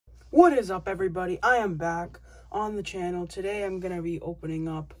What is up, everybody? I am back on the channel. Today I'm gonna be opening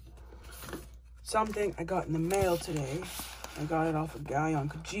up something I got in the mail today. I got it off a guy on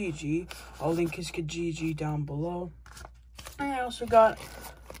Kijiji. I'll link his Kijiji down below. And I also got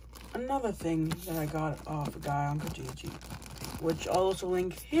another thing that I got off a guy on Kijiji, which I'll also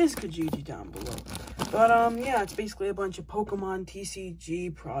link his Kijiji down below. But yeah, it's basically a bunch of Pokemon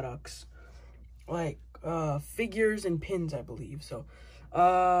TCG products, like figures and pins, I believe. So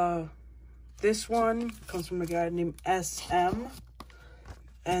this one comes from a guy named SM,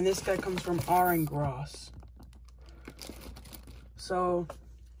 and this guy comes from Gross. So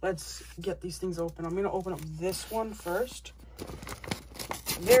let's get these things open. I'm gonna open up this one first.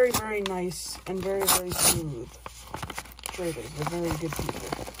 Very, very nice and very, very smooth traders. They're very good people.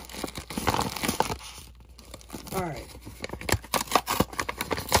 Alright.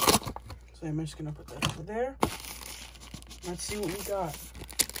 So I'm just gonna put that over there. Let's see what we got.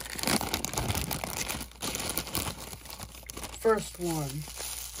 First one.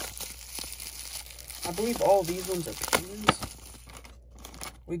 I believe all these ones are pins.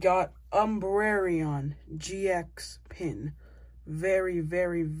 We got Umbreon GX pin. Very,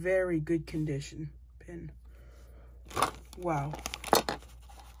 very, very good condition pin. Wow.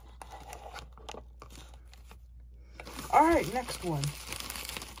 Alright, next one.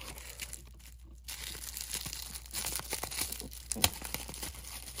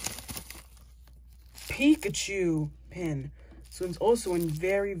 Pikachu pin. So it's also in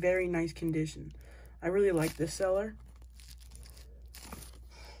very, very nice condition. I really like this seller.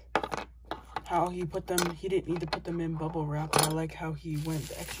 How he put them, he didn't need to put them in bubble wrap. I like how he went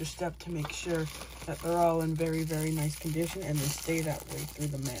the extra step to make sure that they're all in very, very nice condition and they stay that way through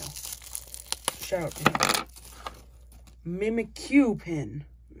the mail. Shout out to him. Mimikyu pin.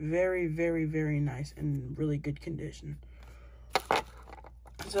 Very, very, very nice and really good condition.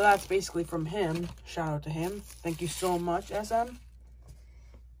 So that's basically from him. Shout out to him. Thank you so much, SM.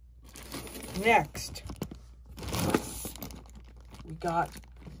 Next, we got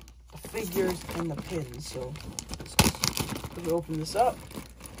the figures and the pins. So let's open this up.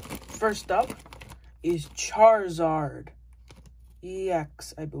 First up is Charizard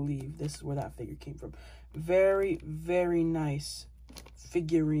EX, I believe. This is where that figure came from. Very, very nice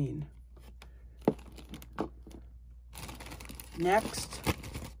figurine. Next,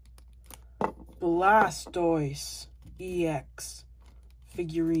 Blastoise EX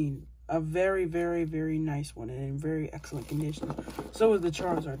figurine. A very, very, very nice one and in very excellent condition. So is the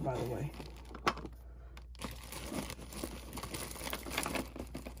Charizard, by the way.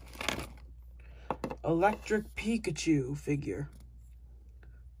 Electric Pikachu figure.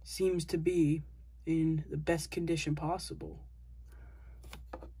 Seems to be in the best condition possible.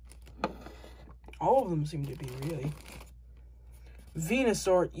 All of them seem to be, really.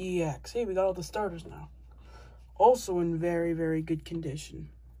 Venusaur EX. Hey, we got all the starters now. Also in very, very good condition.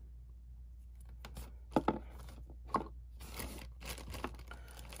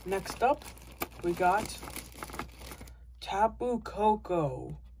 Next up, we got Tapu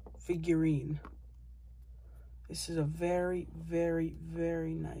Koko figurine. This is a very, very,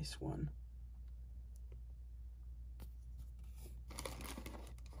 very nice one.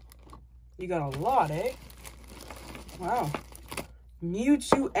 You got a lot, eh? Wow.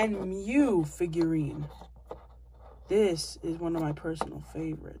 Mewtwo and Mew figurine. This is one of my personal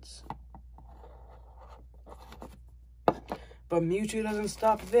favorites. But Mewtwo doesn't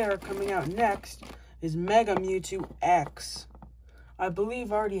stop there. Coming out next is Mega Mewtwo X. I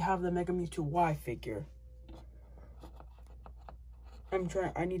believe I already have the Mega Mewtwo Y figure.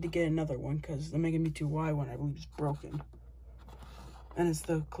 I need to get another one because the Mega Mewtwo Y one I believe is broken. And it's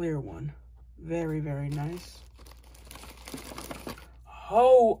the clear one. Very, very nice.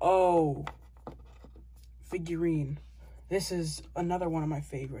 Ho-Oh figurine. This is another one of my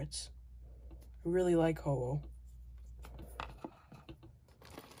favorites. I really like Ho-Oh.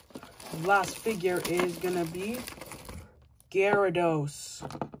 The last figure is gonna be Gyarados.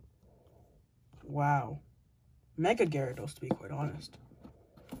 Wow. Mega Gyarados, to be quite honest.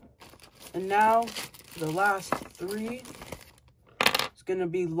 And now, the last three is gonna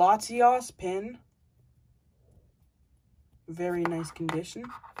be Latios pin. Very nice condition.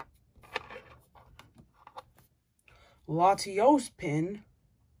 Latios pin.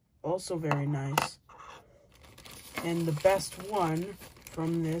 Also very nice. And the best one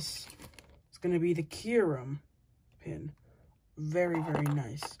from this is going to be the Kyurem pin. Very, very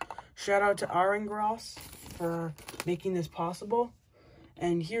nice. Shout out to Gross for making this possible.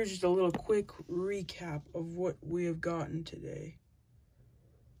 And here's just a little quick recap of what we have gotten today.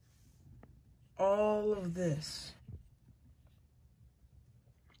 All of this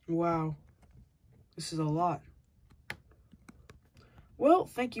Wow. This is a lot. Well,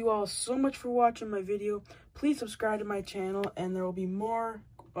 thank you all so much for watching my video. Please subscribe to my channel, and there will be more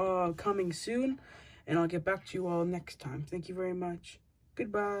coming soon. And I'll get back to you all next time. Thank you very much.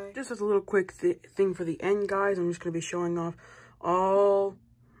 Goodbye. Just as a little quick thing for the end, guys, I'm just going to be showing off all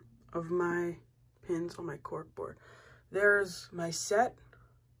of my pins on my corkboard. There's my set.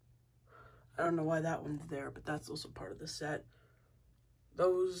 I don't know why that one's there, but that's also part of the set.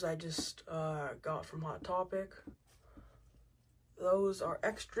 Those I just got from Hot Topic. Those are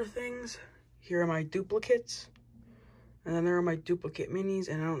extra things. Here are my duplicates. And then there are my duplicate minis,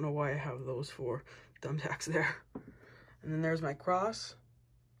 and I don't know why I have those four thumbtacks there. And then there's my cross.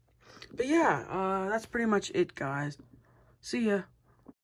 But yeah, that's pretty much it, guys. See ya.